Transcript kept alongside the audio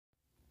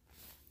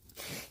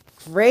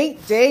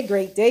Great day,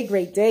 great day,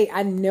 great day.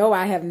 I know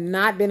I have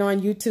not been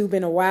on YouTube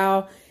in a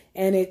while,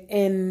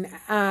 and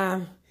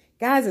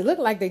guys, it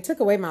looked like they took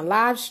away my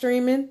live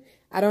streaming.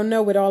 I don't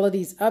know with all of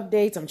these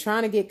updates. I'm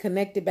trying to get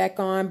connected back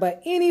on,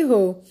 but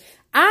anywho,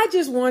 I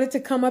just wanted to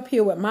come up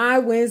here with my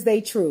Wednesday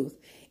truth.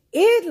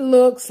 It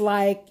looks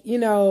like,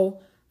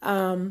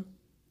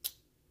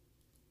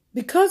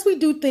 because we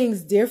do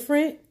things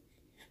different,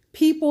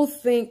 people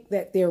think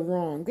that they're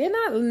wrong. They're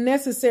not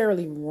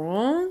necessarily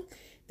wrong.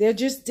 They're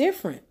just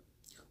different.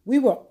 We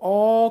were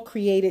all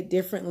created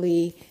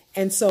differently.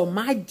 And so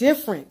my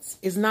difference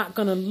is not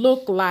going to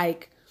look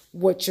like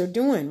what you're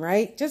doing,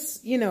 right?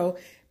 Just,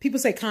 people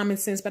say common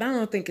sense, but I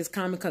don't think it's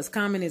common because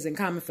common isn't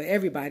common for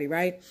everybody,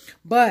 right?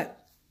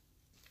 But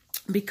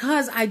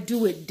because I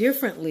do it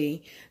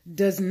differently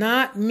does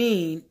not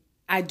mean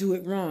I do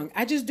it wrong.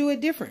 I just do it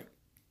different.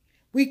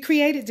 We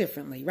create it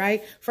differently,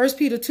 right? 1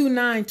 Peter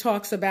 2:9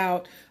 talks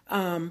about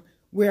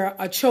we're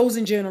a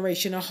chosen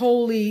generation, a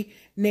holy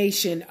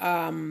nation,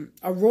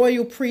 a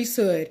royal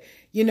priesthood,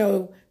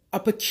 a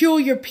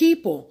peculiar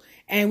people,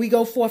 and we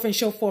go forth and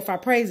show forth our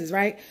praises,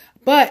 right?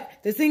 But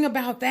the thing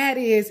about that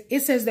is it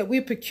says that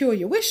we're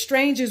peculiar. We're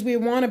strange as we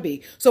want to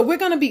be. So we're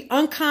going to be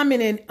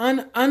uncommon and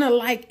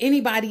unlike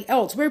anybody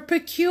else. We're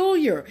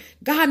peculiar.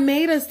 God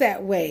made us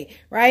that way,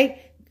 right?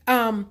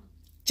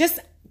 Just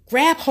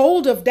grab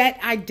hold of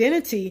that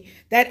identity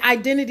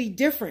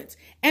difference,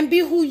 and be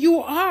who you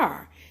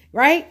are,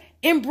 right?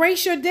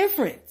 Embrace your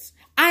difference.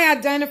 I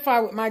identify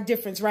with my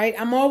difference, right?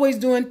 I'm always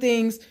doing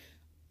things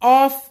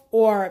off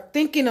or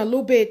thinking a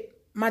little bit.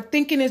 My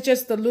thinking is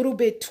just a little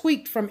bit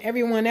tweaked from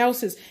everyone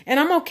else's. And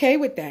I'm okay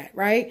with that,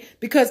 right?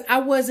 Because I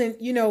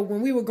wasn't,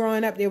 when we were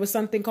growing up, there was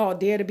something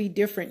called Dare to Be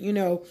Different.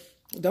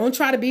 Don't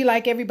try to be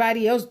like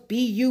everybody else.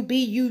 Be you,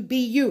 be you,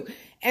 be you.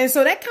 And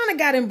so that kind of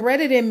got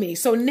embedded in me.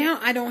 So now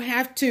I don't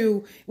have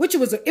to,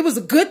 it was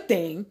a good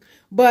thing.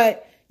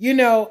 But,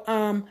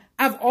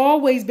 I've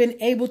always been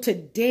able to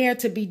dare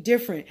to be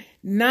different,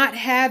 not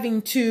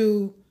having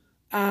to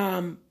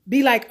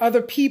be like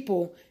other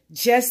people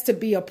just to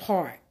be a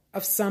part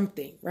of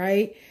something,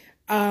 right?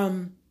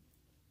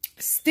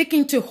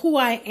 Sticking to who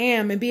I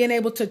am and being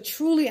able to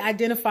truly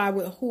identify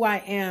with who I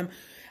am,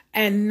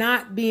 and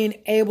not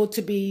being able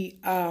to be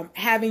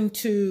having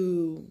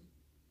to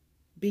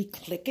be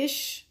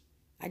cliquish.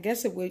 I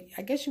guess you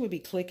would be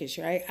cliquish,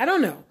 right? I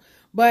don't know.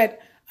 But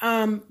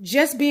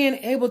just being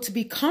able to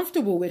be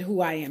comfortable with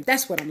who I am.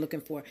 That's what I'm looking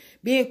for.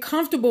 Being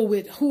comfortable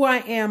with who I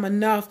am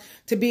enough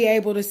to be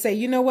able to say,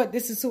 you know what,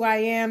 this is who I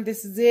am.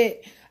 This is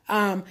it.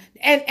 And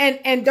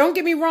don't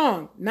get me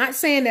wrong, not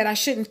saying that I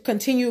shouldn't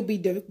continue to be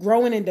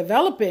growing and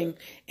developing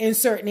in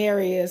certain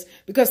areas,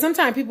 because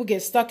sometimes people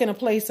get stuck in a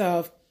place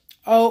of,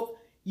 oh,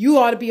 you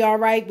ought to be all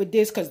right with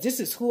this because this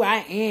is who I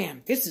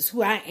am. This is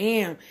who I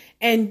am.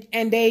 And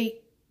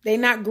they're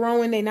not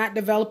growing. They're not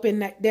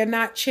developing. They're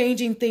not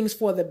changing things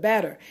for the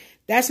better.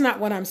 That's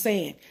not what I'm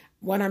saying.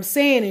 What I'm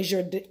saying is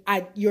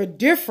your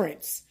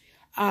difference,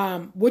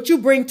 what you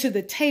bring to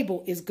the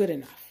table is good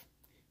enough.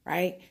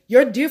 Right?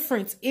 Your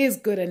difference is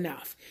good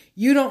enough.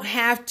 You don't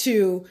have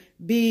to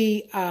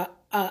be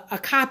a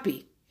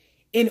copy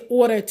in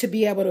order to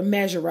be able to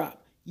measure up.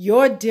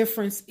 Your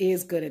difference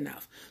is good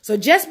enough. So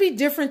just be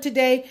different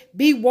today.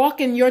 Be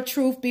walking your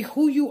truth. Be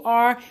who you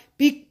are.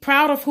 Be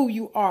proud of who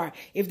you are.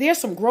 If there's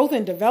some growth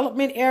and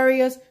development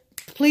areas,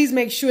 please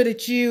make sure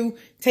that you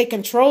take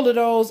control of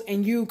those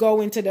and you go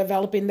into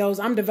developing those.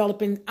 I'm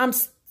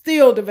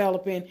still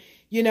developing.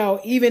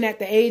 Even at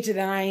the age that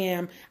I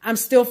am, I'm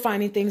still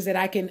finding things that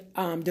I can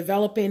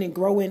develop in and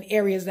grow in,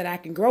 areas that I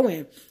can grow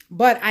in.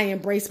 But I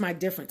embrace my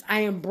difference.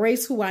 I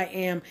embrace who I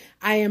am.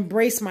 I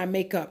embrace my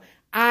makeup.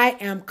 I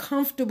am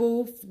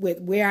comfortable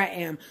with where I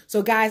am.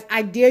 So guys,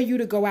 I dare you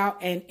to go out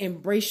and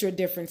embrace your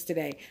difference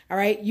today. All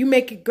right. You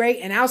make it great.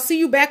 And I'll see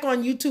you back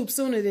on YouTube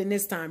sooner than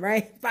this time.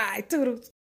 Right. Bye. Toodles.